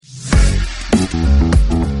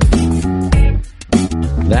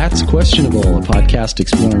That's Questionable, a podcast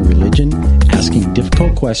exploring religion, asking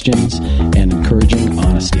difficult questions, and encouraging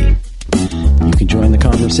honesty. You can join the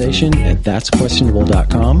conversation at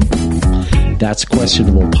that'squestionable.com. That's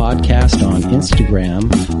Questionable Podcast on Instagram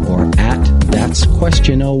or at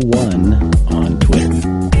that'squestion01 on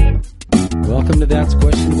Twitter. Welcome to That's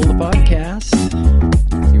Questionable, the podcast.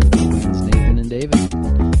 Here with my friends Nathan and David.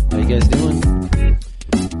 How you guys doing?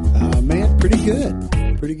 Man, pretty good.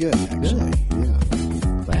 Pretty good, actually. Yeah.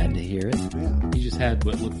 Glad to hear it. Yeah. You just had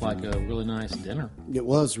what looked like a really nice dinner. It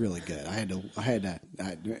was really good.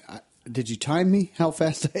 Did you time me how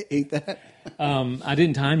fast I ate that? I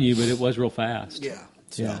didn't time you, but it was real fast. Yeah.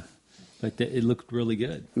 Yeah. But it looked really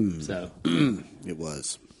good. So, It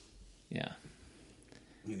was. yeah.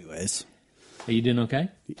 Anyways. Are you doing okay?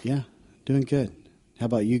 Yeah, doing good. How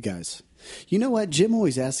about you guys? You know what? Jim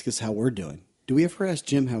always asks us how we're doing. Do we ever ask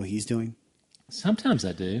Jim how he's doing? Sometimes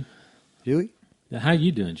I do. Do we? How are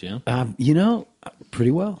you doing, Jim?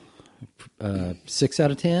 Pretty well. 6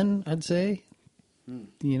 out of 10, I'd say.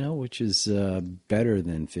 Which is better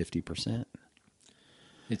than 50%.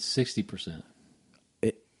 It's 60%.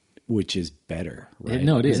 Which is better, right?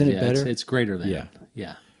 No, it is. Isn't it Yeah, better? It's greater than. Yeah.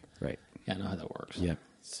 Yeah. Right. Yeah, I know how that works. Yeah.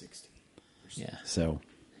 60. Yeah. So,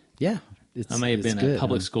 yeah. I may have it's been good, a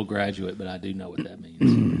public school graduate, but I do know what that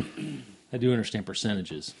means. I do understand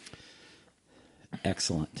percentages.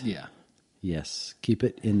 Excellent. Yeah. Yes. Keep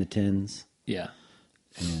it in the tens, Yeah.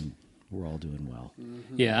 and we're all doing well.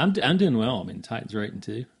 Yeah, I'm doing well. I mean, Titans are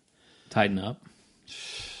 8-2. Tighten up.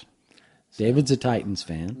 David's a Titans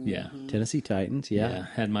fan. Yeah. Tennessee Titans, yeah.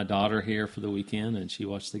 Had my daughter here for the weekend, and she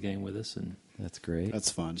watched the game with us, and That's great. That's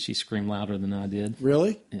fun. she screamed louder than I did.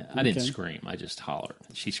 Really? Yeah, I didn't Okay. scream. I just hollered.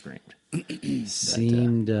 She screamed. It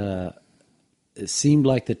seemed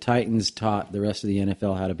like the Titans taught the rest of the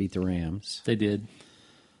NFL how to beat the Rams. They did.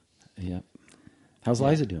 Yep. How's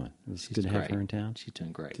Liza doing? It was She's good to have great. her in town. She's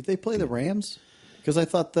doing great. Did they play the Rams? Because I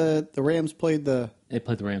thought the Rams played They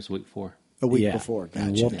played the Rams the week before. a week Yeah, before.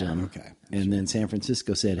 and Gotcha. whooped them. Okay. And then San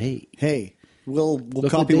Francisco said, "Hey, Hey, we'll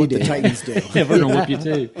Look copy what what they the did. Titans do. Yeah, we're going to whoop you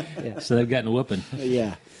too. So they've gotten a whooping.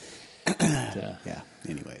 Yeah. But, Yeah.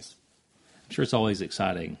 Anyways. I'm sure it's always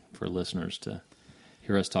exciting for listeners to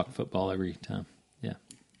hear us talk football every time. Yeah.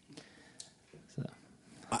 So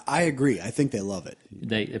I agree. I think they love it.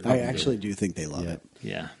 they I probably actually do think they love Yeah. it.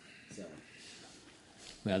 Yeah.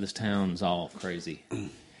 Well, this town's all crazy.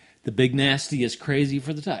 The big nasty is crazy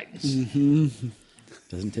for the Titans.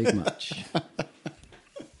 doesn't take much."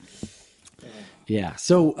 Yeah.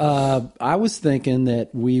 So I was thinking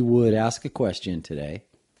that we would ask a question today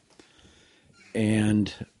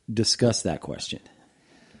and discuss that question.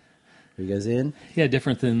 Are you guys in? Yeah,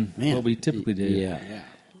 different than Man. what we typically do. Yeah. Yeah.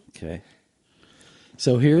 Okay.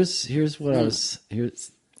 So here's what I was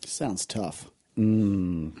Sounds tough.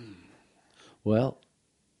 Well,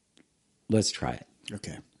 let's try it.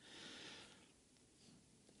 Okay.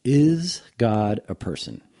 Is God a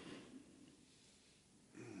person?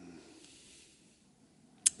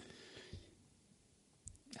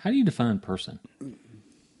 How do you define person?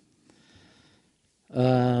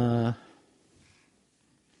 I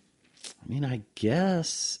mean, I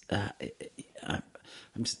guess I've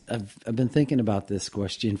been thinking about this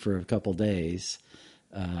question for a couple days,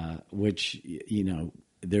 which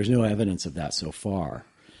there's no evidence of that so far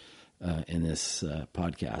in this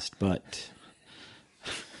podcast. But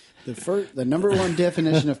The number one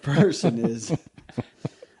definition of person is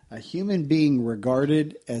a human being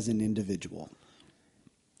regarded as an individual.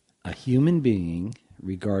 a human being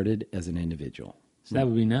regarded as an individual. So that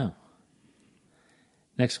would be no.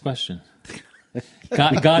 Next question.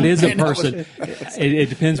 God is a person. It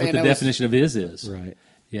depends what the that was- definition of is. Right.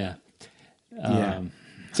 Yeah. Yeah.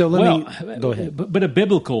 So let me go ahead. But a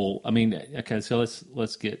biblical. I mean, okay. So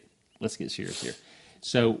let's get serious here.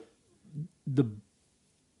 So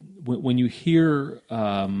when you hear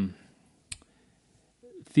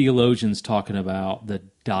theologians talking about the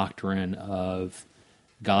doctrine of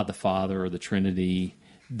God the Father or the Trinity,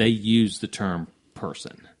 they use the term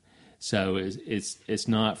person. So it's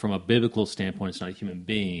not from a biblical standpoint. It's not a human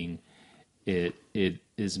being. It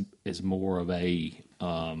is more of a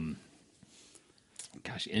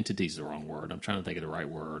entity is the wrong word. I'm trying to think of the right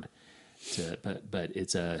word. But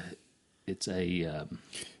it's a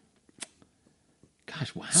how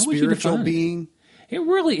would you Spiritual define being. it? It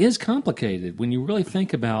really is complicated when you really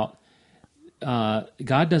think about.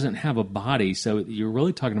 God doesn't have a body, so you're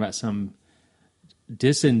really talking about some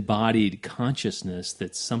disembodied consciousness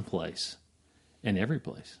that's someplace and every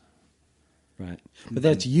place. Right. But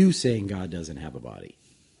that's you saying God doesn't have a body.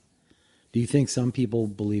 Do you think some people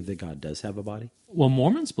believe that God does have a body? Well,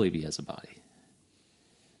 Mormons believe he has a body.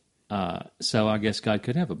 So I guess God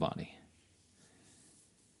could have a body.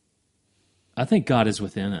 I think God is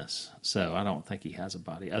within us, so I don't think he has a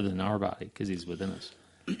body other than our body because he's within us.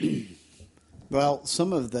 Well,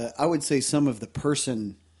 I would say some of the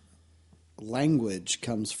person language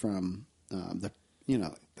comes from the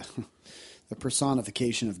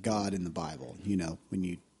personification of God in the Bible. You know, when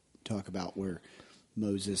you talk about where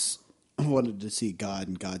Moses wanted to see God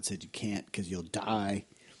and God said, you can't because you'll die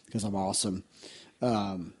because I'm awesome.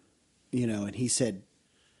 And he said,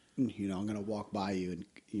 I'm going to walk by you and,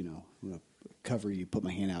 I'm going to cover you, put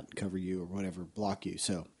my hand out and cover you or whatever, block you.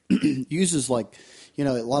 So uses a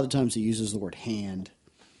lot of times he uses the word hand,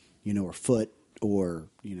 or foot or,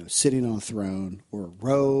 sitting on a throne or a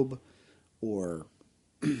robe or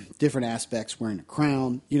different aspects, wearing a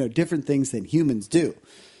crown, different things than humans do.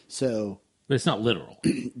 So, but it's not literal.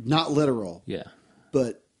 Not literal. Yeah.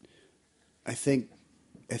 But I think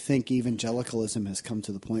evangelicalism has come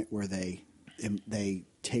to the point where they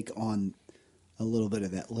take on a little bit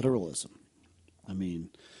of that literalism. I mean,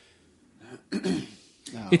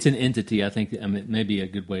 it's an entity. I think. I mean, maybe a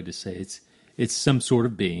good way to say it's some sort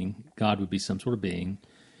of being. God would be some sort of being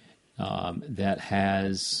that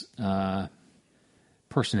has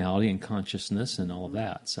personality and consciousness and all of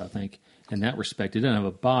that. So I think in that respect, he doesn't have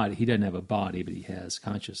a body. He doesn't have a body, but he has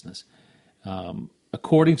consciousness,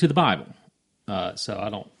 according to the Bible. So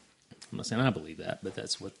I'm not saying I believe that, but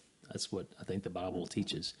that's what I think the Bible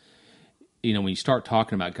teaches. When you start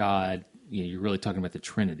talking about God, you're really talking about the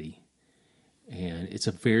Trinity, and it's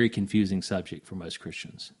a very confusing subject for most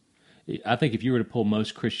Christians. I think if you were to pull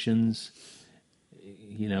most Christians,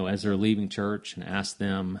 as they're leaving church and ask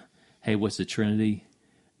them, "Hey, what's the Trinity?"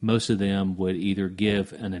 most of them would either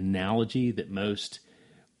give an analogy that most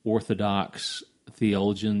Orthodox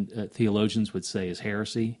theologians would say is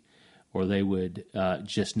heresy, or they would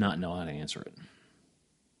just not know how to answer it.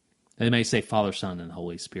 They may say Father, Son, and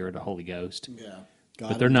Holy Spirit, or Holy Ghost,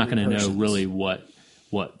 but they're not going to know really what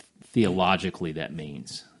theologically that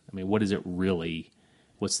means. I mean, what is it really?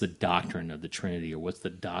 What's the doctrine of the Trinity, or what's the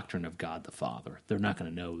doctrine of God the Father? They're not going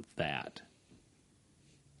to know that.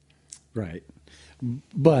 Right.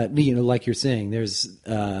 But, like you're saying, there's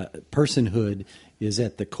personhood is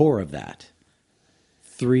at the core of that.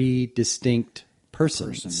 Three distinct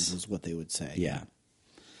persons is what they would say. Yeah.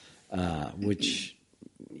 Which,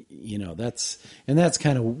 that's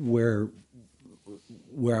kind of where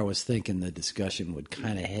I was thinking the discussion would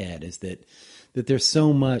kind of head, is that there's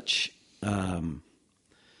so much, in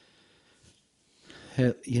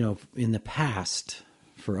the past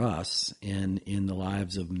for us and in the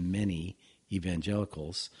lives of many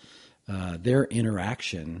evangelicals, their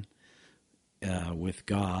interaction with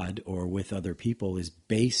God or with other people is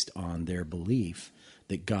based on their belief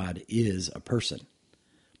that God is a person,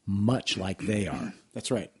 much like they are.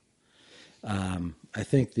 That's right. I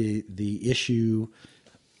think the issue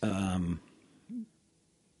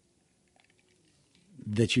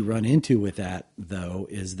that you run into with that, though,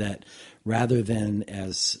 is that rather than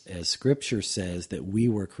as Scripture says that we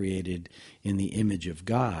were created in the image of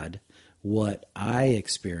God, what I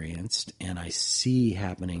experienced and I see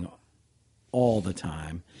happening all the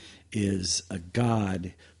time is a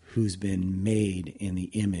God who's been made in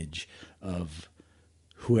the image of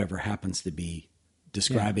whoever happens to be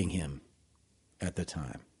describing him at the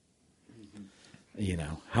time.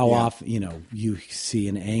 How often, you see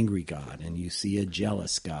an angry God and you see a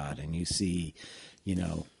jealous God and you see,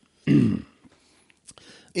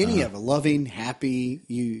 any of a loving, happy,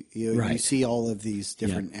 you right. You see all of these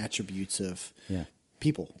different attributes of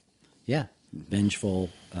people. Yeah. Vengeful,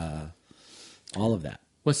 all of that.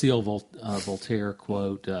 What's the old Voltaire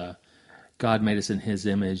quote? God made us in his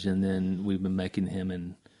image, and then we've been making him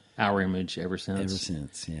in our image ever since. Ever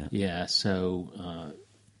since, yeah. Yeah, so,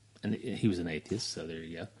 and he was an atheist, so there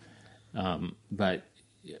you go. But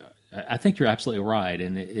I think you're absolutely right,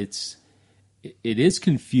 and it is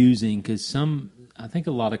confusing because I think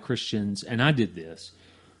a lot of Christians, and I did this,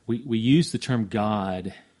 we use the term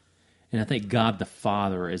God, and I think God the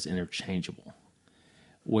Father is interchangeable,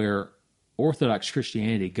 where Orthodox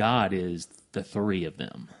Christianity, God is the three of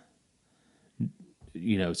them.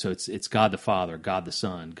 So it's God the Father, God the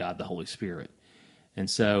Son, God the Holy Spirit. And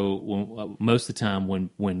so most of the time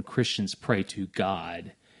when Christians pray to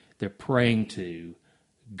God, they're praying to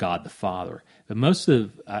God the Father. But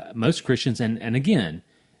most Christians, and again,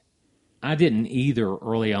 I didn't either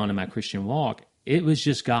early on in my Christian walk. It was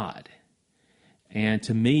just God. And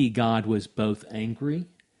to me, God was both angry,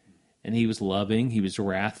 and he was loving, he was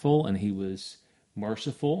wrathful, and he was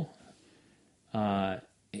merciful.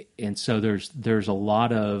 And so there's a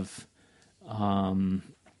lot of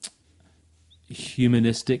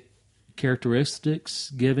humanistic characteristics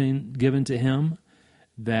given to him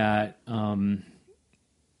that, in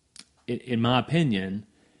my opinion,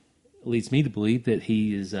 leads me to believe that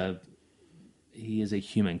he is a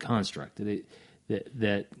human construct.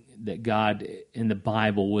 That God in the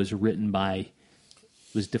Bible was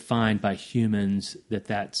defined by humans.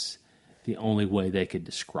 That's the only way they could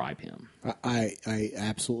describe him. I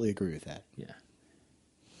absolutely agree with that. Yeah,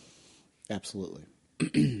 Absolutely.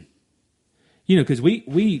 Because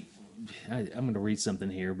I'm going to read something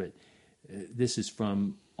here, but this is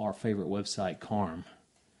from our favorite website, Carm.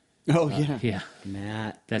 Oh, yeah. Yeah,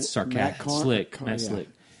 Matt. that's sarcastic, Matt Slick.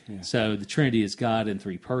 Yeah. So the Trinity is God in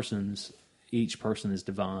three persons. Each person is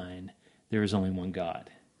divine. There is only one God.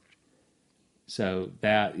 So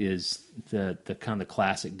that is the kind of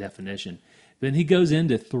classic definition. Then he goes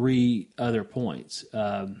into three other points.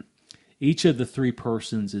 Each of the three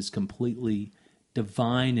persons is completely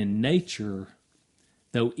divine in nature,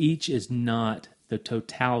 though each is not the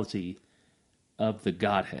totality of the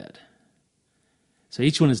Godhead. So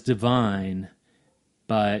each one is divine,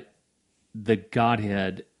 but the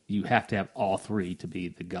Godhead, you have to have all three to be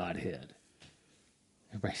the Godhead.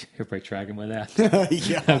 Everybody tracking with that?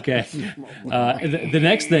 Yeah. Okay. The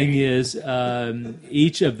next thing is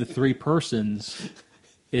each of the three persons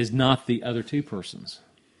is not the other two persons.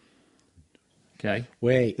 Okay?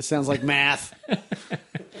 Wait, It sounds like math.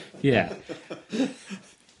 Yeah.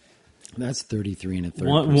 that's 33 and a third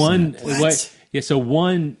One, What? so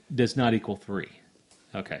one does not equal three.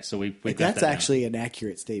 Okay, so we got That's that down. actually an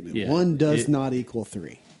accurate statement. Yeah. One does not equal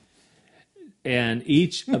three. And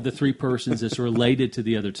each of the three persons is related to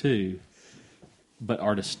the other two, but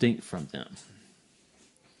are distinct from them.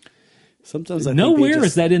 Sometimes I think Nowhere they just,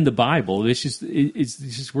 is that in the Bible. It's just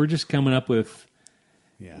we're just coming up with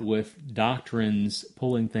Yeah. doctrines,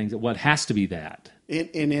 pulling things. What has to be that?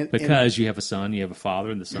 Because You have a son, you have a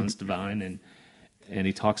father, and the son's divine, and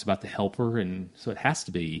he talks about the helper, and so it has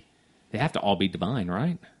to be. They have to all be divine,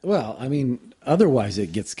 right? Well, I mean, otherwise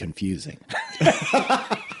it gets confusing.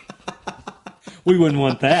 We wouldn't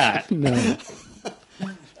want that. No.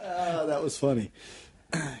 that was funny.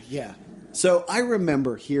 Yeah. So I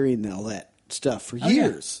remember hearing all that stuff for yeah.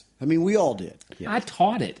 years. I mean, we all did. I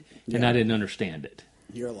taught it, and Yeah. I didn't understand it.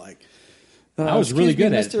 You're like, I was really "Excuse me,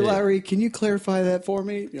 good at it, Mr. too. Lowry, can you clarify that for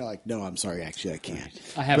me?" You're like, "No, I'm sorry. Actually, I can't."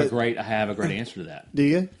 I have But- a great answer to that. Do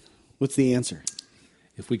you? What's the answer?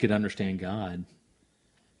 If we could understand God,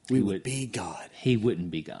 We He would would- be God. He wouldn't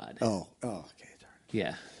be God. Oh, okay.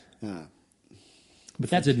 Yeah, Uh, but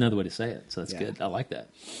that's another way to say it. So that's Yeah. good. I like that.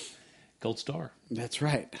 Gold star. That's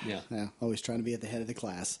right. Yeah. Always trying to be at the head of the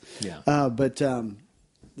class. Yeah. But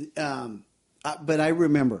I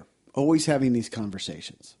remember always having these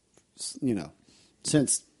conversations,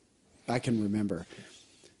 since I can remember.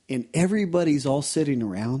 And everybody's all sitting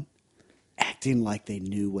around acting like they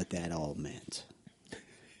knew what that all meant.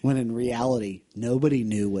 When in reality, nobody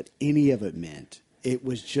knew what any of it meant. It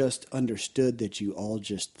was just understood that you all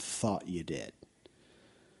just thought you did.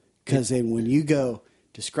 Because then when you go,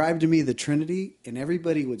 describe to me the Trinity, and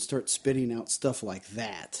everybody would start spitting out stuff like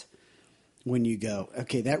that. When you go,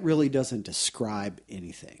 okay, that really doesn't describe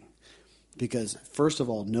anything. Because, first of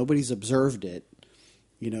all, nobody's observed it.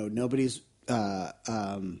 Nobody's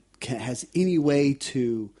has any way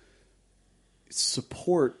to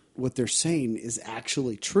support what they're saying is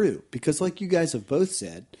actually true. Because like you guys have both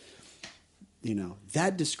said,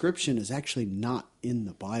 that description is actually not in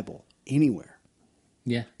the Bible anywhere.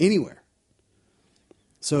 Yeah. Anywhere.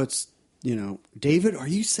 So it's, David, are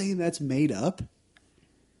you saying that's made up?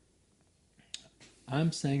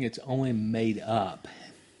 I'm saying it's only made up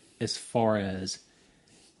as far as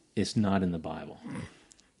it's not in the Bible.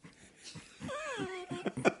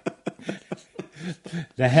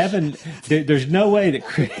 There's no way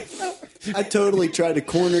that I totally tried to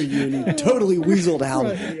corner you and you totally weaseled out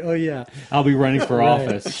of it. Oh, yeah. I'll be running for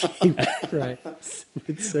office. Right.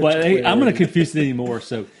 With such Well, hey, I'm going to clarity. confuse it anymore.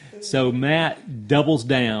 So Matt doubles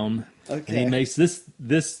down, and Okay. he makes this.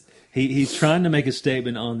 He's trying to make a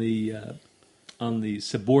statement on the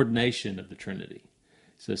subordination of the Trinity.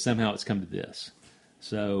 So somehow it's come to this.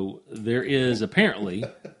 So there is apparently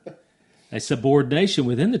a subordination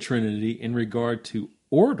within the Trinity in regard to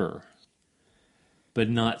order, but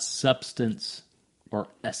not substance or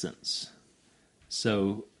essence.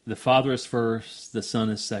 So the Father is first, the Son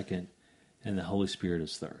is second, and the Holy Spirit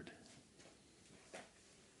is third.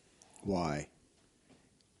 Why?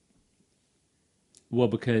 Well,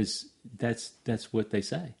 because that's what they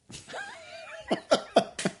say.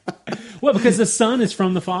 Well, because the Son is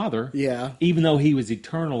from the Father. Yeah. Even though he was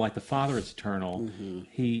eternal, like the Father is eternal,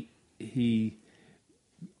 he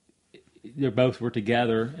they both were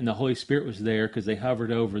together, and the Holy Spirit was there because they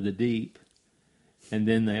hovered over the deep, and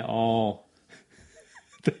then they all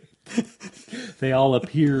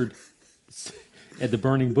appeared at the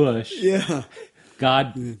burning bush. Yeah.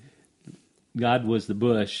 God was the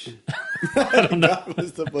bush. God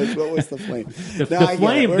was the bush. What was the flame?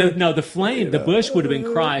 The flame. The bush would have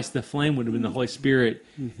been Christ. The flame would have been the Holy Spirit,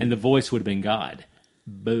 and the voice would have been God.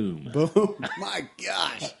 Boom. Boom. My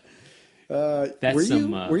gosh. That's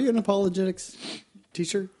were you an apologetics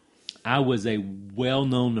teacher? I was a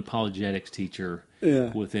well-known apologetics teacher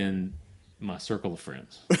Yeah. within my circle of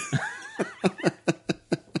friends.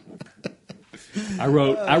 I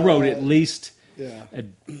wrote at least a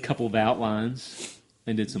couple of outlines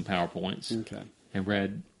and did some PowerPoints. Okay. And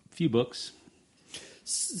read a few books.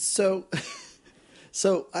 So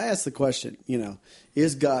I asked the question,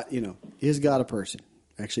 is God a person?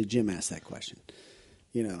 Actually, Jim asked that question.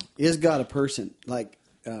 Is God a person? Like,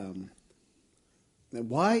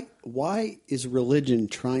 why is religion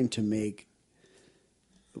trying to make?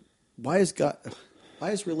 Why is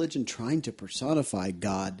religion trying to personify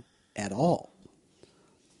God at all?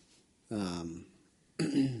 Well,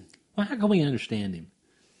 how can we understand him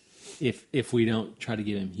if we don't try to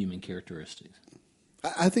give him human characteristics?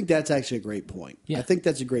 I think that's actually a great point. Yeah. I think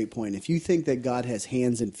that's a great point. If you think that God has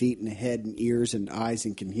hands and feet and a head and ears and eyes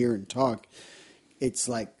and can hear and talk, it's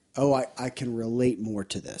like, I can relate more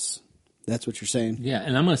to this. That's what you're saying? Yeah,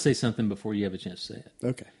 and I'm going to say something before you have a chance to say it.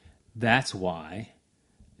 Okay. That's why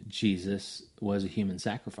Jesus was a human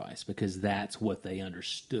sacrifice, because that's what they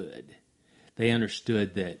understood. They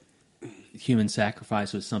understood that human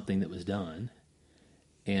sacrifice was something that was done,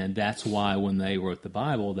 and that's why when they wrote the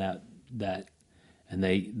Bible, that and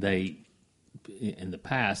they in the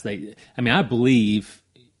past, I believe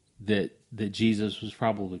that Jesus was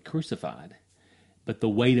probably crucified, but the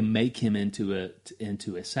way to make him into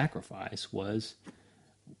a sacrifice was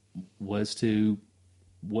through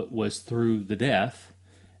the death,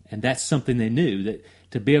 and that's something they knew, that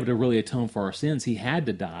to be able to really atone for our sins, he had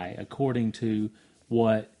to die according to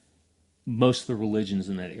what most of the religions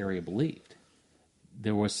in that area believed.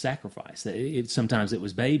 There was sacrifice. Sometimes it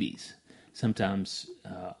was babies. Sometimes,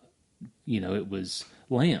 it was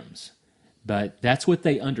lambs. But that's what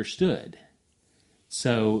they understood.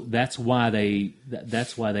 So that's why they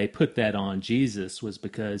put that on Jesus, was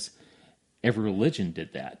because every religion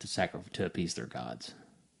did that to appease their gods.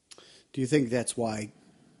 Do you think that's why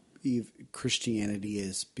Christianity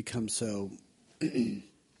has become so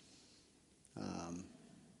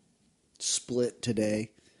split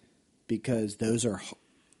today? Because those are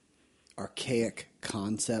archaic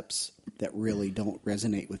concepts that really don't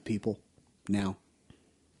resonate with people now.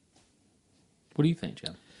 What do you think,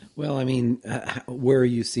 Jeff? Well, where are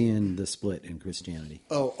you seeing the split in Christianity?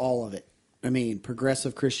 Oh, all of it.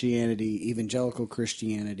 Progressive Christianity, evangelical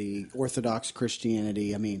Christianity, Orthodox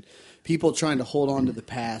Christianity. People trying to hold on to the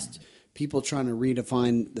past, people trying to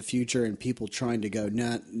redefine the future, and people trying to go,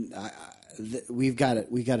 we've got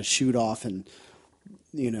to shoot off and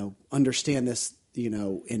understand this,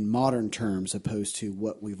 in modern terms, opposed to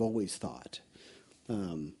what we've always thought.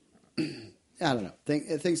 I don't know,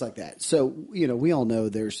 things like that. So we all know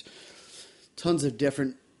there's tons of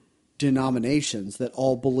different denominations that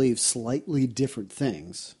all believe slightly different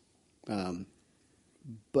things.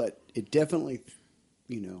 But it definitely,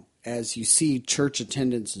 as you see church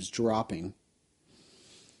attendance is dropping,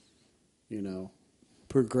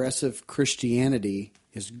 progressive Christianity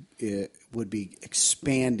would be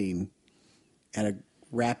expanding at a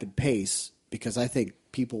rapid pace, because I think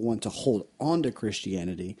people want to hold on to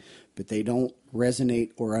Christianity, but they don't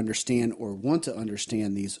resonate or understand or want to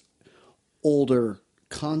understand these older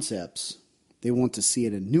concepts. They want to see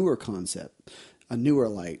it a newer concept, a newer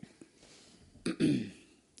light.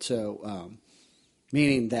 So,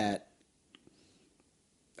 meaning that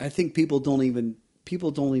I think people don't even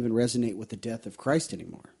resonate with the death of Christ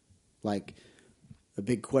anymore. Like, a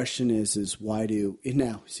big question is why do, and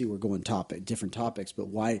now see we're going different topics, but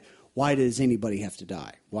why does anybody have to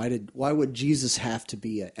die? Why would Jesus have to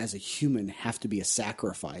be as a human have to be a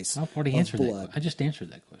sacrifice? I've already answered that. I just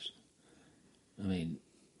answered that question.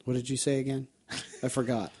 What did you say again? I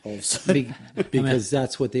forgot all of a sudden. Because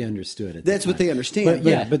that's what they understood. That's what they understand.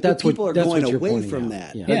 But that's people what, are that's going what you're away pointing from out.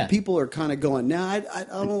 that. Yeah. Like, people are kind of going, no, I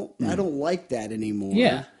don't like that anymore.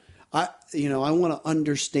 Yeah. I want to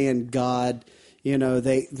understand God.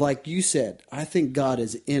 They, like you said, I think God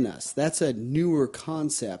is in us. That's a newer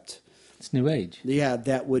concept. It's New Age. Yeah,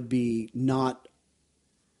 that would be not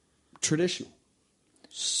traditional.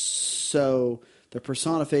 So the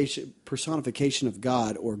personification of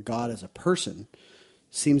God, or God as a person,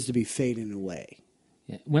 seems to be fading away.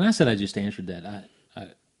 Yeah. When I said I just answered that,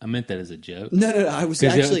 I meant that as a joke. No. I was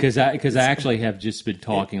actually Because I actually have just been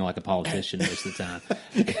talking like a politician most of the time.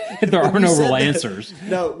 There are when you no said real that- answers.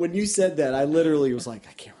 No, when you said that, I literally was like,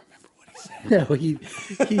 I can't remember what he said. No,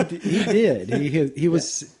 he did. He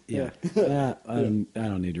was yeah. I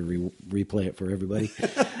don't need to replay it for everybody.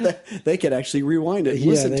 They could actually rewind it and Yeah,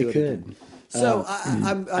 listen they to it. could. So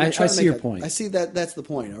I'm I trying to see make your point. I see that that's the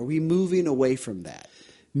point. Are we moving away from that?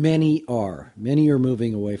 Many are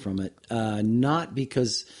moving away from it. Not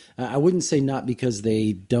because I wouldn't say not because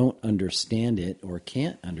they don't understand it or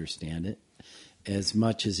can't understand it, as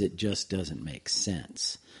much as it just doesn't make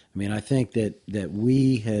sense. I mean, I think that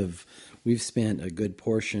we've spent a good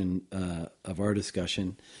portion of our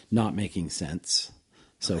discussion not making sense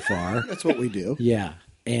so far. That's what we do. Yeah,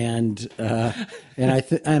 and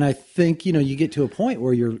I think you get to a point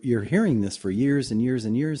where you're hearing this for years and years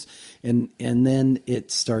and years, and then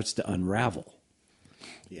it starts to unravel.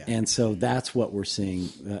 Yeah. And so that's what we're seeing.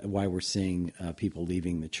 Why we're seeing people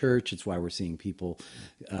leaving the church. It's why we're seeing people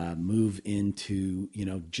move into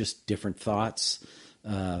just different thoughts,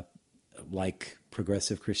 like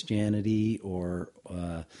progressive Christianity,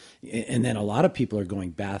 and then a lot of people are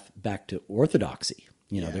going back to orthodoxy.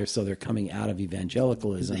 They're coming out of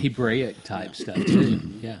evangelicalism, Hebraic type stuff too.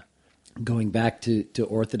 Yeah. going back to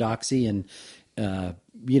orthodoxy, and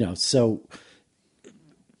so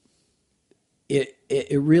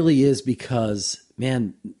it really is because,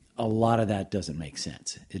 man, a lot of that doesn't make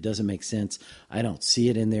sense. It doesn't make sense. I don't see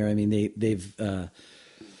it in there. I mean, they've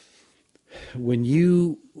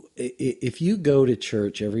if you go to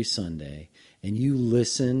church every Sunday and you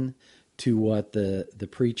listen to what the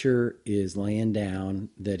preacher is laying down,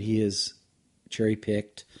 that he is cherry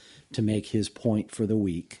picked to make his point for the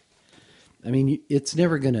week, I mean, it's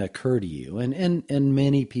never going to occur to you. And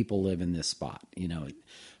many people live in this spot.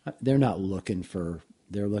 They're not looking for.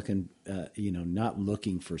 They're looking, not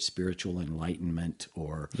looking for spiritual enlightenment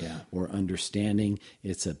or understanding.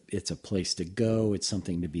 It's a place to go. It's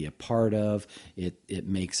something to be a part of. It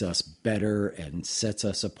makes us better and sets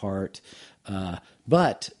us apart.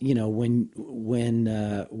 But when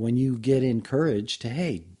you get encouraged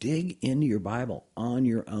to dig into your Bible on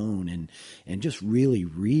your own and just really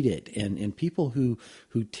read it, and people who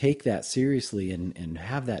take that seriously and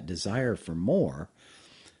have that desire for more.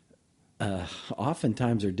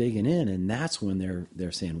 Oftentimes are digging in, and that's when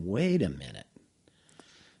they're saying, "Wait a minute,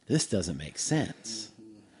 this doesn't make sense.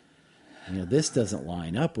 This doesn't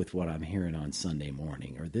line up with what I'm hearing on Sunday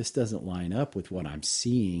morning, or this doesn't line up with what I'm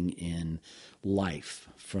seeing in life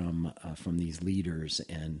from these leaders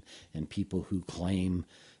and people who claim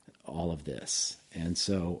all of this." And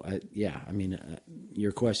so,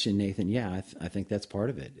 your question, Nathan, I think that's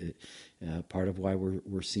part of it. Part of why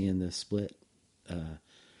we're seeing this split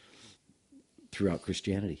throughout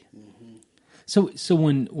Christianity. Mm-hmm. So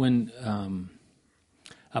when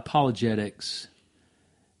apologetics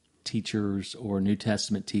teachers or New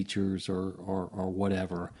Testament teachers or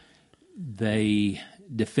whatever, they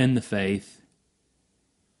defend the faith,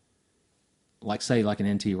 like an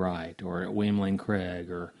N.T. Wright or William Lane Craig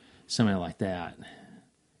or somebody like that,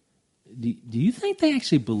 do you think they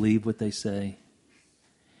actually believe what they say?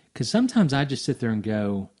 Because sometimes I just sit there and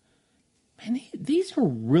go, man, these are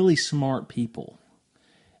really smart people.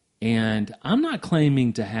 And I'm not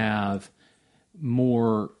claiming to have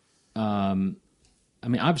more,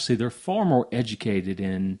 obviously they're far more educated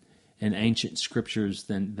in ancient scriptures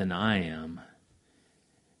than I am.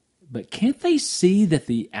 But can't they see that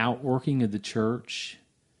the outworking of the church,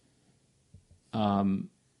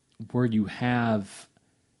 where you have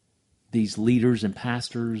these leaders and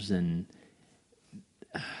pastors and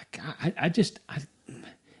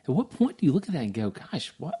at what point do you look at that and go,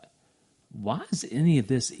 gosh, why does any of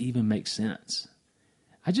this even make sense?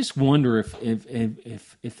 I just wonder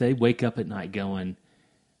if they wake up at night going,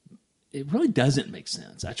 it really doesn't make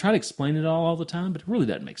sense. I try to explain it all the time, but it really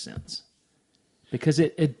doesn't make sense. Because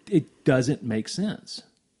it doesn't make sense.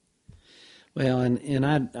 Well, and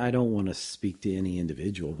I don't want to speak to any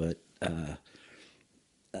individual, but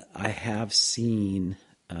I have seen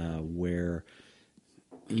where,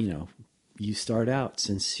 you start out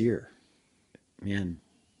sincere, man,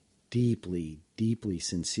 deeply, deeply,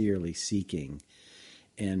 sincerely seeking,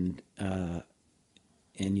 and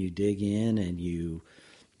you dig in and you're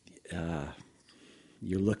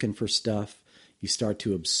looking for stuff. You start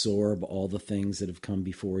to absorb all the things that have come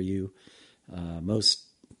before you. Most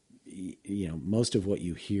of what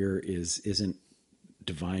you hear isn't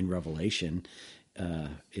divine revelation.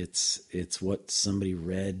 It's what somebody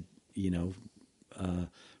read,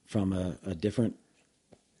 from a different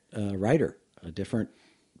writer, a different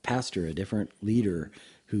pastor, a different leader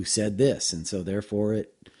who said this, and so therefore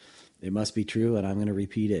it must be true, and I'm going to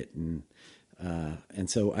repeat it. And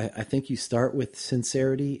so I think you start with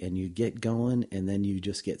sincerity and you get going, and then you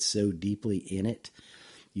just get so deeply in it.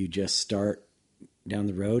 You just start down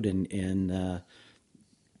the road, and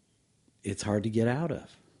it's hard to get out of.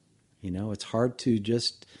 It's hard to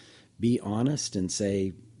just be honest and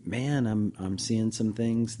say, man, I'm seeing some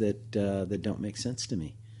things that don't make sense to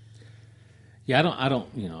me. Yeah, I don't,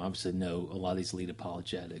 obviously know a lot of these lead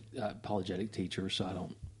apologetic teachers, so I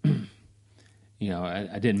don't,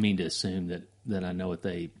 I didn't mean to assume that I know what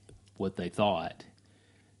they thought,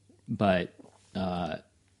 but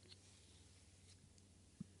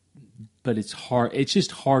it's hard. It's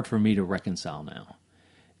just hard for me to reconcile now.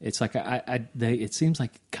 It's like it seems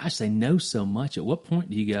like, gosh, they know so much. At what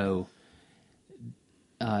point do you go?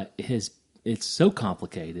 It's so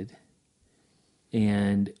complicated.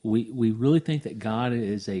 And we really think that God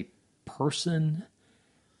is a person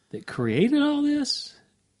that created all this,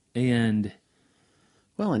 and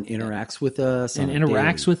interacts with us, and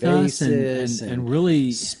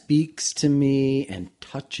really speaks to me and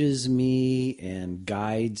touches me and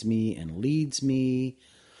guides me and leads me,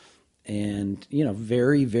 and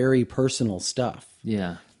very, very personal stuff.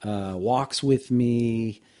 Yeah, walks with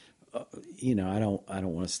me. I don't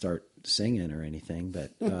want to start singing or anything, but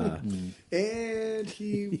and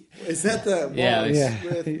he is that the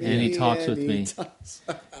with me, and he talks with me.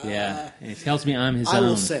 Yeah, and he tells me I'm his own. I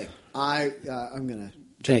will sing. I'm gonna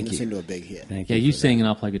turn this into a big hit. Thank you. Yeah, you sing and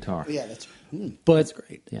I'll play guitar. Yeah, that's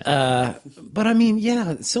great. Yeah. But I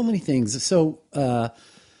mean, so many things. So back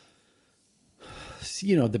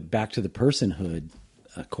to the personhood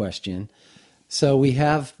question. So we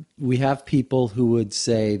have people who would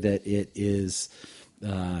say that it is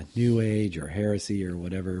New Age or heresy or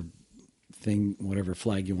whatever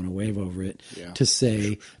flag you want to wave over it, to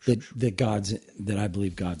say that I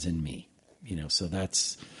believe God's in me. So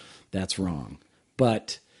that's wrong.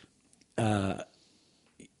 But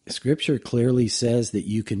Scripture clearly says that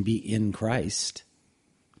you can be in Christ.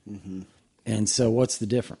 Mm-hmm. And so what's the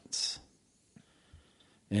difference?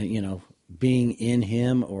 And being in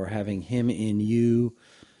Him or having Him in you,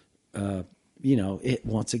 it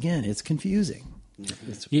once again, it's confusing.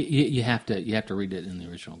 You have to read it in the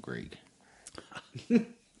original Greek,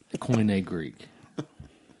 Koine Greek.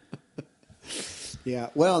 Yeah,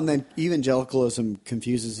 well, and then evangelicalism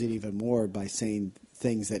confuses it even more by saying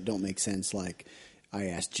things that don't make sense, like I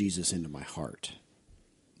asked Jesus into my heart.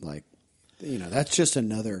 Like, that's just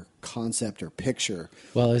another concept or picture.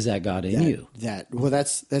 Well, is that God in you?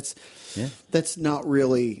 That's not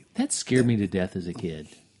really. That scared me to death as a kid.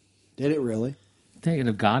 Did it really? Thinking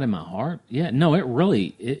of God in my heart? Yeah, no, it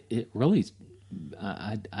really,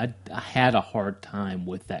 I had a hard time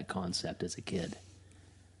with that concept as a kid.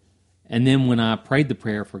 And then when I prayed the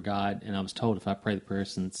prayer for God, and I was told if I prayed the prayer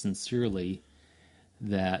sincerely,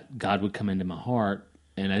 that God would come into my heart,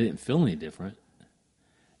 and I didn't feel any different,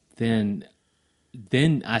 then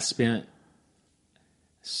I spent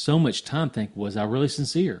so much time thinking, was I really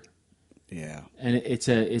sincere? Yeah. And it's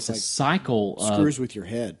a cycle of... Screws with your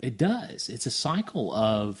head. It does. It's a cycle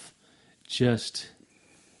of just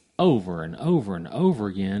over and over and over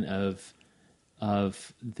again of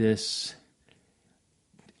this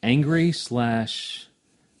angry /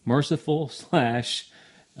 merciful /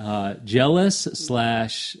 jealous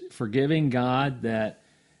 / forgiving God that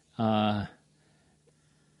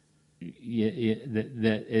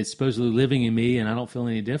that is supposedly living in me, and I don't feel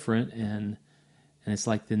any different, and it's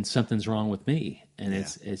like then something's wrong with me, and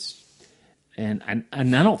and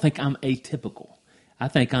I don't think I'm atypical. I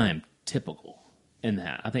think I am typical in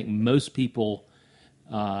that. I think most people,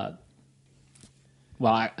 I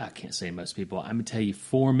can't say most people. I'm gonna tell you,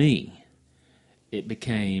 for me, it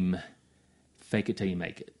became fake it till you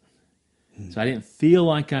make it. So I didn't feel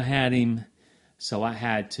like I had him. So I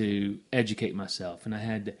had to educate myself, and I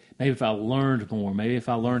had to, maybe if I learned more, maybe if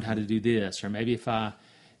I learned how to do this, or maybe if I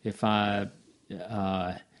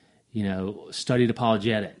studied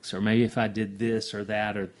apologetics, or maybe if I did this or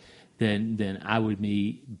that, or then I would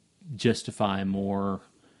justify more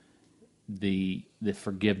the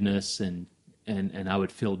forgiveness, and I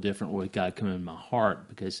would feel different with God coming in my heart,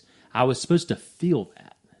 because I was supposed to feel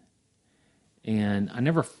that, and I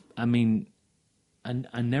never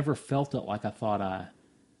felt it like I thought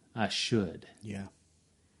I should. Yeah.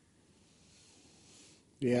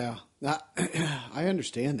 Yeah. I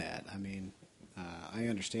understand that. I mean, I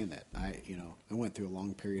understand that. I went through a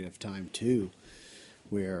long period of time too,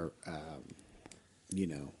 where,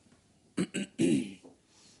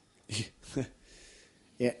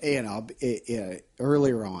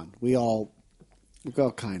 earlier on, we all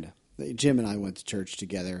Well, kind of. Jim and I went to church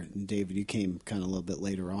together, and David, you came kind of a little bit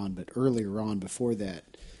later on, but earlier on, before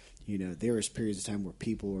that, there was periods of time where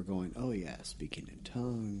people were going, "Oh yeah, speaking in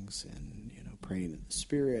tongues, and praying in the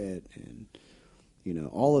Spirit, and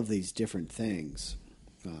all of these different things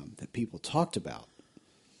that people talked about."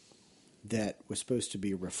 That was supposed to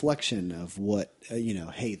be a reflection of what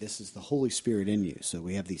hey, this is the Holy Spirit in you. So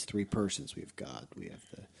we have these three persons: we have God, we have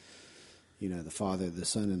the Father, the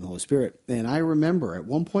Son, and the Holy Spirit. And I remember at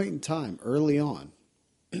one point in time, early on,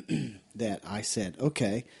 that I said,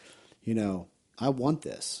 okay, I want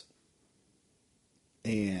this.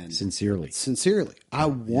 And Sincerely, I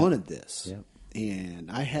wanted this. Yep.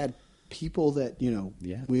 And I had people that,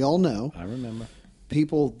 Yeah. we all know. I remember.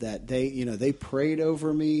 People that they prayed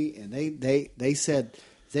over me, and they said,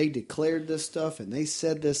 they declared this stuff, and they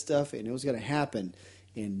said this stuff, and it was going to happen,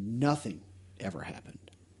 and nothing ever happened.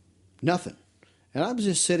 Nothing. And I was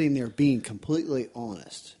just sitting there being completely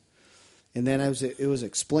honest. And then it was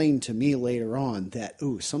explained to me later on that,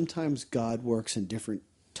 sometimes God works in different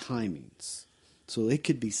timings. So it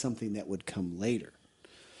could be something that would come later.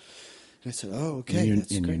 And I said, okay,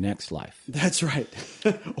 that's in great. your next life. That's right.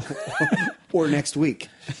 Or next week.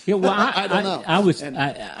 Yeah, well, I don't know. I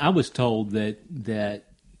was told that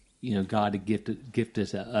God had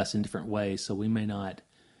gifted us in different ways, so we may not.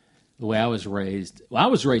 The way I was raised,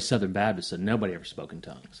 Southern Baptist, so nobody ever spoke in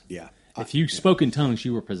tongues. Yeah. If you spoke in tongues,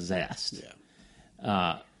 you were possessed.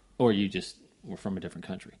 Yeah. Or you just were from a different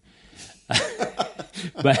country.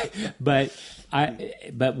 but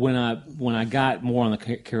when I got more on the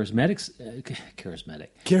charismatic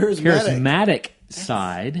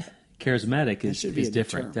side, charismatic is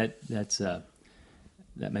different. That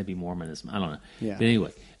may be Mormonism. I don't know. Yeah. But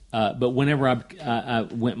anyway, but whenever I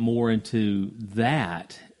went more into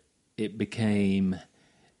that, it became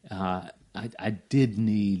I did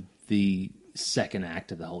need the second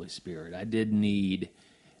act of the Holy Spirit. I did need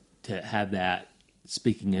to have that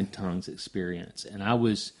speaking in tongues experience, and I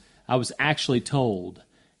was actually told,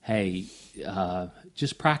 "Hey,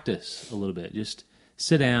 just practice a little bit. Just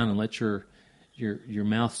sit down and let your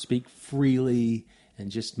mouth speak freely, and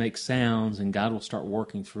just make sounds, and God will start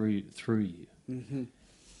working through you." Mm-hmm.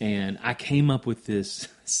 And I came up with this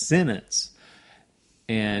sentence,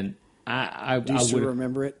 and I do you still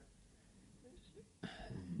remember it?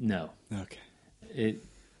 No. Okay. It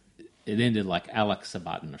ended like Alex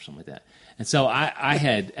Sabaton or something like that. And so I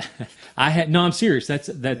had no, I'm serious.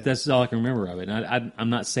 That's all I can remember of it. And I'm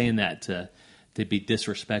not saying that to be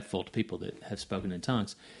disrespectful to people that have spoken in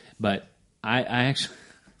tongues, but I actually,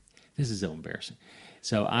 this is so embarrassing.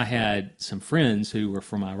 So I had some friends who were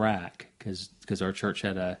from Iraq because our church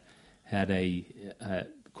had a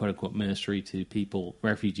quote unquote ministry to people,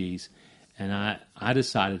 refugees, and I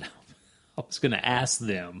decided I was going to ask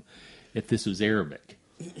them if this was Arabic.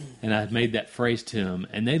 And I made that phrase to them,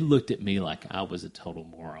 and they looked at me like I was a total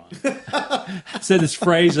moron. I said this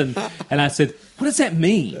phrase, and I said, "What does that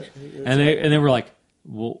mean?" And they were like,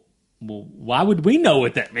 "Well, why would we know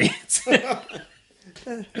what that means?"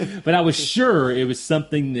 But I was sure it was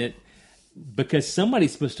something that, because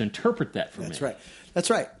somebody's supposed to interpret that for me. That's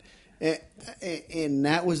right. And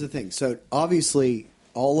that was the thing. So obviously,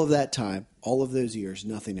 all of that time, all of those years,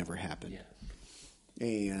 nothing ever happened. Yeah.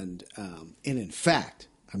 And in fact,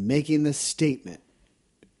 I'm making this statement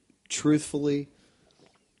truthfully,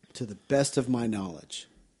 to the best of my knowledge,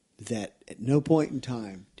 that at no point in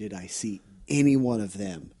time did I see any one of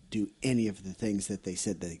them do any of the things that they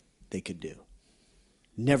said they could do.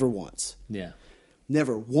 Never once. Yeah.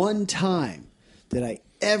 Never one time did I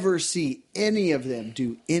ever see any of them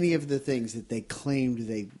do any of the things that they claimed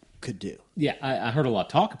they could do. Yeah, I heard a lot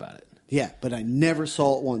of talk about it. Yeah, but I never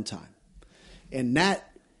saw it one time. And that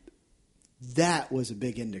was a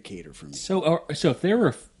big indicator for me. So if they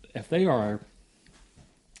are,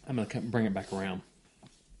 I'm going to bring it back around.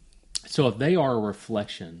 So if they are a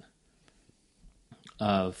reflection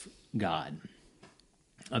of God,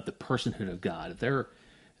 of the personhood of God, if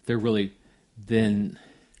they're really, then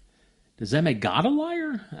does that make God a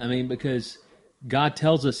liar? I mean, because God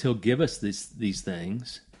tells us He'll give us these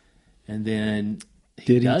things, and then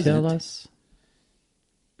Did He tell us?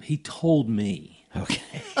 He told me. Okay.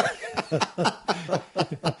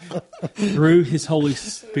 Through His Holy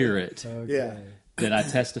Spirit. Yeah. That I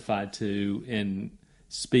testified to in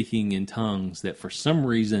speaking in tongues that for some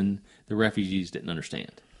reason the refugees didn't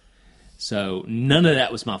understand. So none of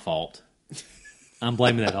that was my fault. I'm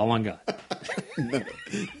blaming that all on God. None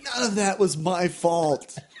of that was my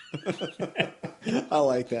fault. I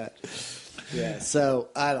like that. Yeah. So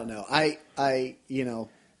I don't know. I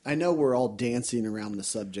know we're all dancing around the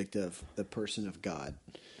subject of the person of God.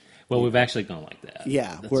 Well, we've actually gone like that.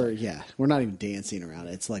 Yeah, we're not even dancing around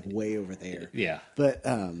it. It's like way over there. Yeah. But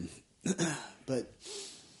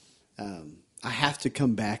I have to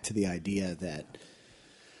come back to the idea that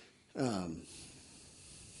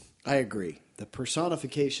I agree. The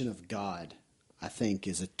personification of God, I think,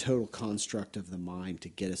 is a total construct of the mind to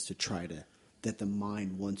get us to that the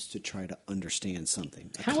mind wants to try to understand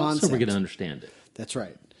something. How else are we going to understand it? That's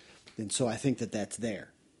right. And so I think that that's there.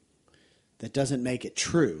 That doesn't make it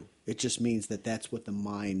true. It just means that that's what the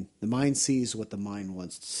mind sees what the mind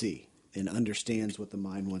wants to see and understands what the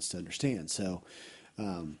mind wants to understand. So,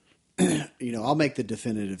 I'll make the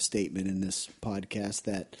definitive statement in this podcast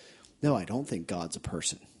that, no, I don't think God's a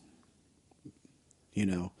person.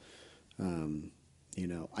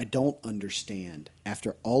 I don't understand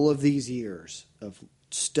after all of these years of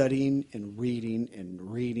studying and reading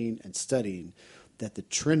and studying that the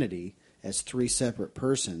Trinity as three separate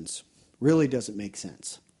persons really doesn't make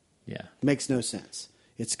sense. Yeah. It makes no sense.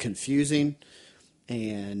 It's confusing,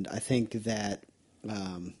 and I think that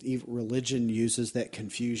religion uses that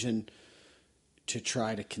confusion to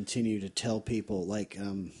try to continue to tell people, like,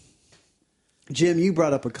 Jim, you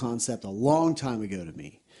brought up a concept a long time ago to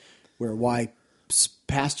me where why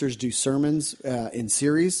pastors do sermons in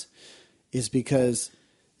series is because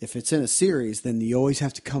if it's in a series, then you always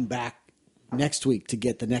have to come back next week to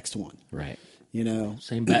get the next one. Right.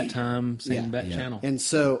 Same bat time, same bat channel. And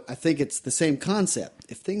so I think it's the same concept.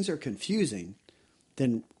 If things are confusing,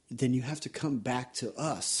 then you have to come back to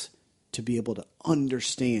us to be able to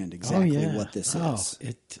understand exactly what this is.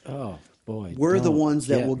 Boy. We're the ones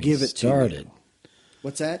that will give it started. to you.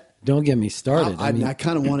 What's that? Don't get me started. I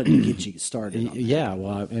kind of wanted to get you started on that. Yeah,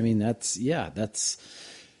 well, that's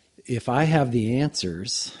if I have the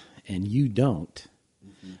answers and you don't,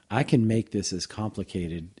 I can make this as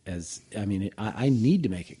complicated as, I need to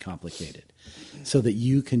make it complicated so that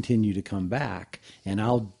you continue to come back, and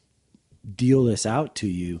I'll deal this out to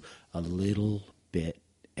you a little bit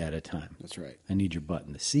at a time. That's right. I need your butt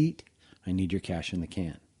in the seat. I need your cash in the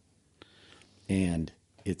can. And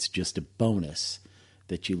it's just a bonus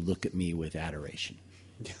that you look at me with adoration.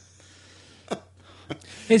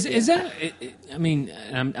 Is that?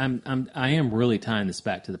 I am really tying this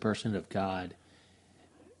back to the person of God.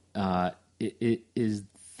 Is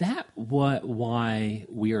that why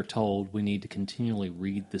we are told we need to continually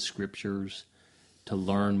read the scriptures to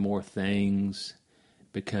learn more things?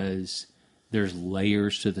 Because there's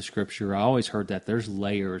layers to the scripture. I always heard that there's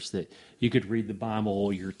layers, that you could read the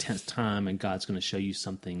Bible your 10th time and God's going to show you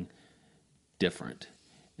something different.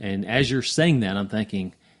 And as you're saying that, I'm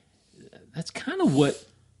thinking, that's kind of what,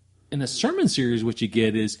 in a sermon series, what you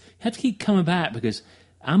get is you have to keep coming back, because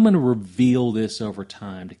I'm going to reveal this over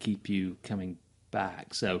time to keep you coming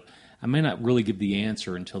back. So I may not really give the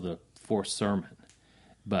answer until the fourth sermon,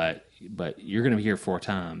 but you're going to be here 4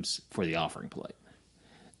 times for the offering plate.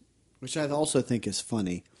 Which I also think is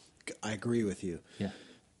funny. I agree with you. Yeah.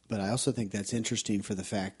 But I also think that's interesting for the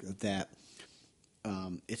fact that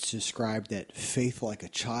it's described that faith like a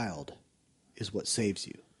child is what saves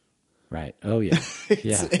you. Right. Oh yeah.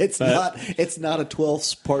 Yeah. It's not a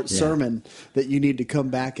 12-part sermon that you need to come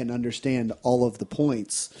back and understand all of the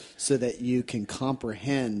points so that you can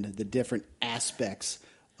comprehend the different aspects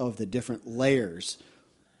of the different layers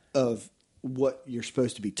of what you're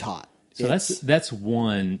supposed to be taught. So that's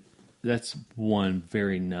one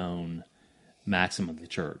very known maxim of the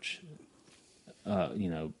church.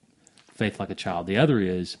 Faith like a child. The other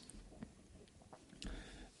is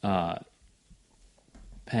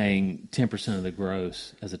paying 10% of the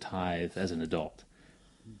gross as a tithe as an adult.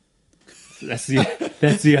 That's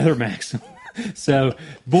the other maxim. So,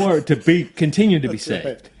 continue to be saved.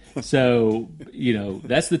 Right. So,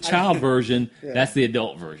 that's the child version. Yeah. That's the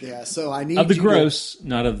adult version. Yeah. So I need of the gross,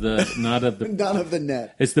 not of the not of the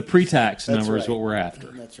net. It's the pre-tax number is what we're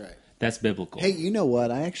after. That's right. That's biblical. Hey, you know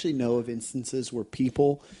what? I actually know of instances where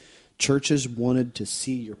churches wanted to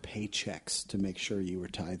see your paychecks to make sure you were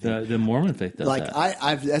tithing. The Mormon faith does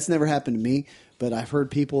that. That's never happened to me, but I've heard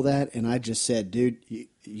people that, and I just said, dude,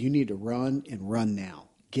 you need to run and run now.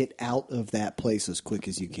 Get out of that place as quick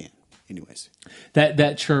as you can. Anyways,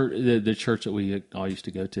 that church, the church that we all used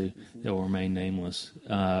to go to, that will remain nameless.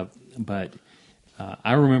 But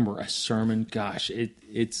I remember a sermon. Gosh,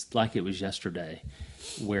 it's like it was yesterday,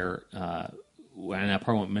 where and I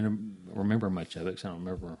probably won't remember much of it because I don't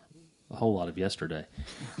remember a whole lot of yesterday.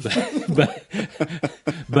 But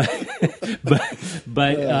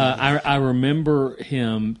I remember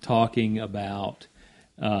him talking about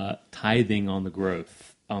tithing on the growth.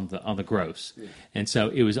 On the gross, and so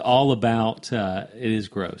it was all about it is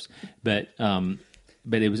gross, but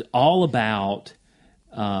it was all about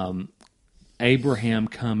Abraham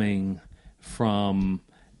coming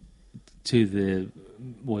to the,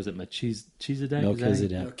 was it Melchizedek?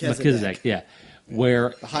 Melchizedek, yeah.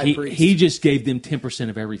 Where The high priest. he just gave them 10%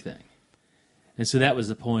 of everything. And so that was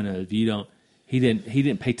the point of, he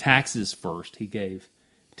didn't pay taxes first. He gave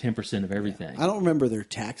 10% of everything. I don't remember their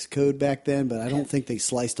tax code back then, but I don't think they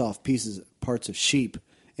sliced off parts of sheep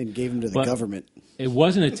and gave them to the government. It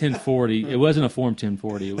wasn't a 1040. It wasn't a Form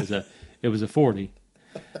 1040. It was a 40.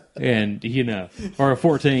 And or a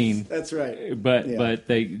 14. That's right. But Yeah. but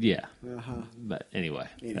they But anyway,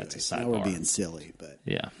 that's a sidebar. Now we're being silly, but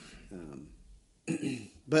Yeah.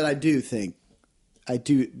 but I do think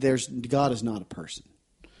there's God is not a person.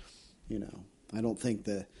 I don't think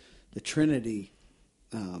the Trinity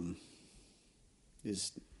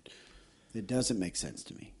it doesn't make sense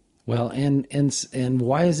to me. Well, and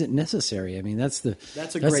why is it necessary? I mean, that's the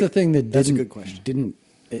thing that that's a good question.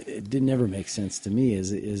 It didn't ever make sense to me.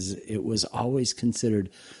 Is it was always considered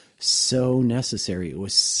so necessary. It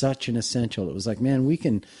was such an essential. It was like, man, we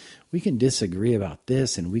can disagree about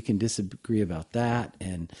this and we can disagree about that,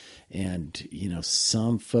 and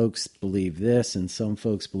some folks believe this and some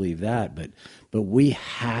folks believe that, but we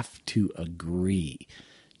have to agree,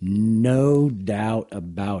 no doubt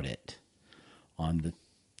about it, on the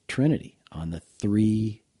Trinity, on the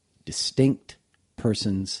three distinct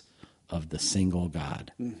persons of the single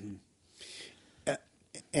God. Mm-hmm.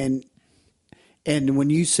 And when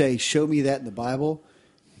you say, show me that in the Bible,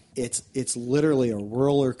 it's literally a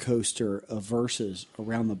roller coaster of verses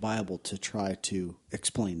around the Bible to try to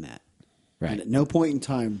explain that. Right. And at no point in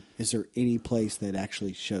time is there any place that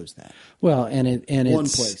actually shows that. Well, and One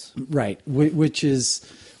it's place. Right, which is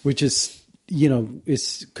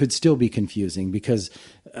could still be confusing because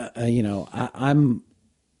I'm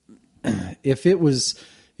if it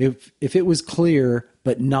was clear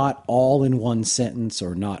but not all in one sentence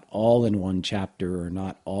or not all in one chapter or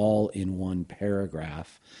not all in one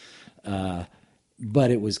paragraph, but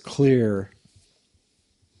it was clear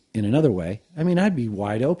in another way, I mean, I'd be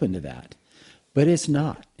wide open to that. But it's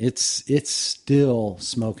not. It's still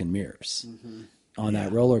smoke and mirrors. Mm-hmm. On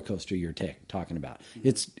that roller coaster you're talking about.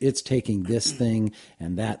 It's taking this thing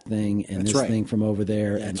and that thing and That's this right. thing from over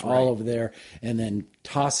there That's and all over there, and then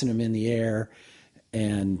tossing them in the air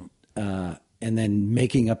and then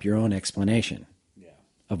making up your own explanation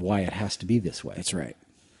of why it has to be this way. That's right.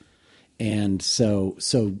 And so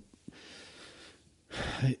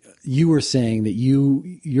you were saying that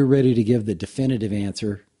you're ready to give the definitive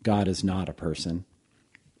answer, God is not a person.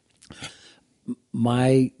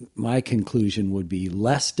 My conclusion would be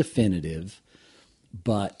less definitive,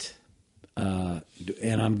 but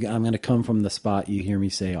and I'm going to come from the spot you hear me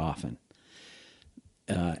say often,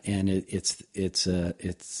 and it's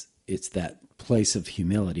that place of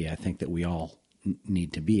humility I think that we all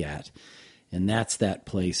need to be at, and that's that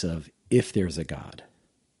place of if there's a God.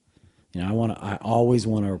 I always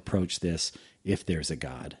want to approach this if there's a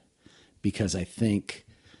God, because I think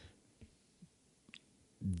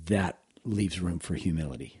that leaves room for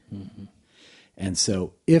humility. Mm-hmm. And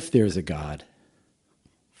so if there's a God,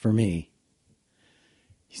 for me,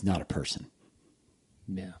 he's not a person.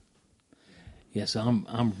 Yeah. Yeah, so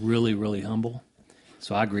I'm really, really humble.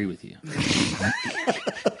 So I agree with you.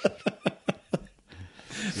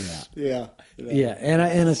 Yeah. Yeah,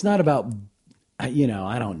 and it's not about, I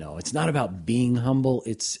don't know. It's not about being humble.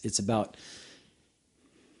 It's about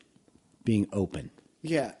being open.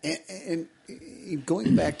 Yeah, and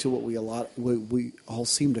going back to what we all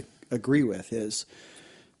seem to agree with is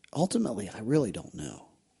ultimately I really don't know.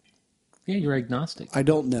 Yeah, you're agnostic. I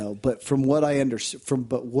don't know, but from what I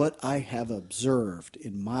what I have observed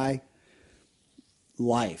in my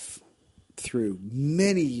life through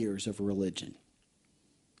many years of religion,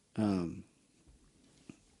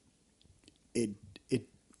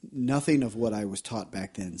 nothing of what I was taught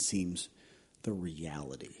back then seems the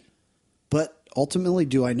reality. But ultimately,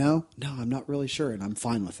 do I know? No, I'm not really sure, and I'm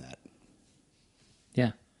fine with that.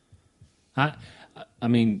 Yeah. I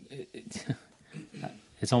mean,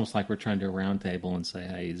 it's almost like we're trying to do a round table and say,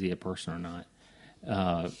 hey, is he a person or not?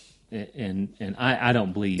 And I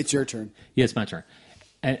don't believe It's your turn. Yeah, it's my turn.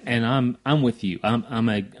 And I'm with you. I'm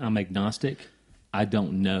agnostic. I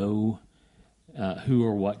don't know who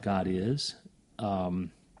or what God is. I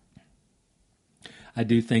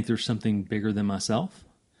do think there's something bigger than myself.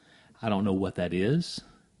 I don't know what that is.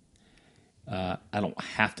 I don't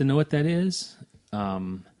have to know what that is.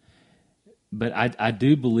 But I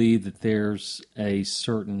do believe that there's a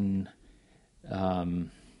certain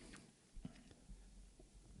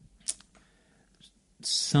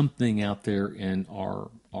something out there in our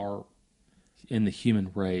in the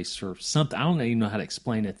human race or something. I don't even know how to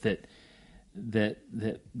explain it.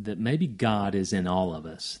 That maybe God is in all of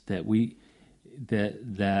us. And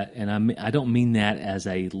I don't mean that as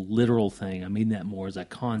a literal thing. I mean that more as a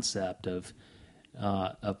concept of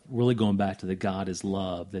really going back to the God is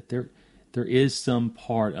love. That there is some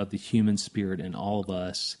part of the human spirit in all of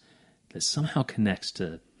us that somehow connects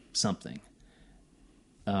to something.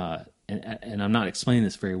 And I'm not explaining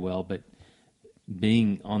this very well, but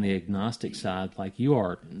being on the agnostic side, like you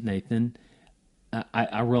are, Nathan,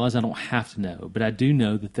 I realize I don't have to know, but I do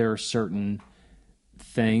know that there are certain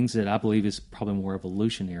things that I believe is probably more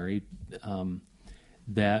evolutionary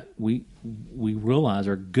that we realize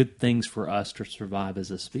are good things for us to survive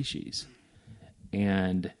as a species.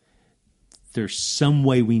 And there's some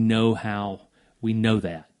way we know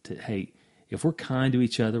that. Hey, if we're kind to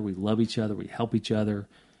each other, we love each other, we help each other,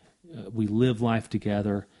 we live life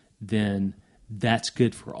together, then that's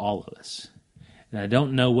good for all of us. And I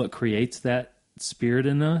don't know what creates that spirit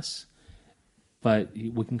in us, but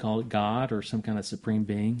we can call it God or some kind of supreme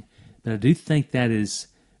being. But I do think that is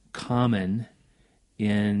common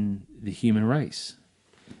in the human race.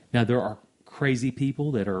 Now, there are crazy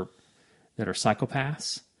people that are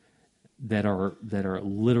psychopaths, that are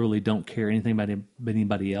literally don't care anything about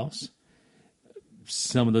anybody else.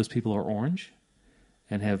 Some of those people are orange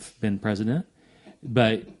and have been president.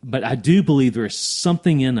 But I do believe there is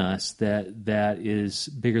something in us that is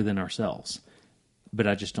bigger than ourselves. But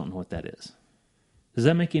I just don't know what that is. Does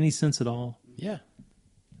that make any sense at all? Yeah.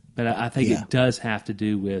 But I think it does have to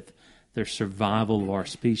do with the survival of our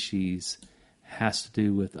species has to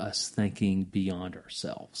do with us thinking beyond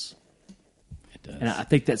ourselves. It does. And I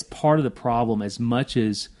think that's part of the problem. As much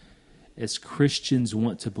as Christians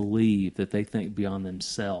want to believe that they think beyond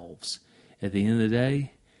themselves, at the end of the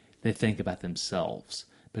day, they think about themselves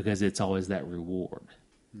because it's always that reward.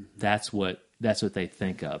 Mm-hmm. That's what they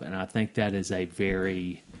think of. And I think that is a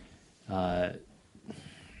very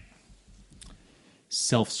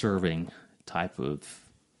self-serving type of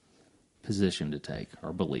position to take,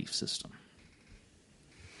 or belief system.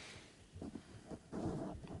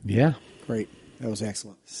 Yeah. Great. That was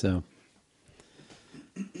excellent. So,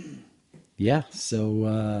 yeah.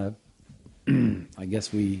 So, I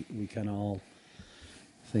guess we kind of all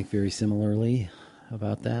think very similarly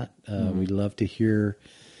about that. We'd love to hear,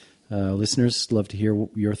 listeners, love to hear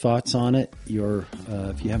your thoughts on it. If you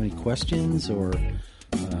have any questions or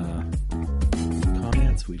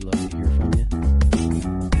comments, we'd love to hear from you.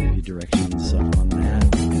 Give you directions on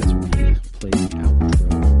that as we play the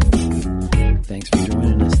outro. Thanks for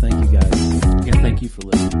joining us. Thank you, guys. Yeah, thank you for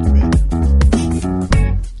listening.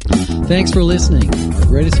 Thanks for listening. Our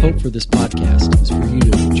greatest hope for this podcast is for you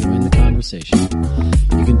to join the conversation.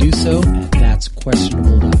 You can do so at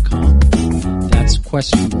that'squestionable.com, That's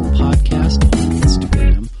Questionable Podcast on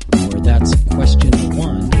Instagram, or That's Question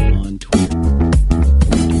 1 on Twitter.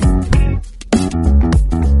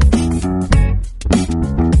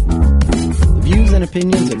 The views and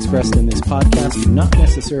opinions expressed in this podcast do not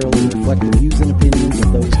necessarily reflect the views and opinions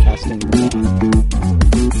of those casting the thought.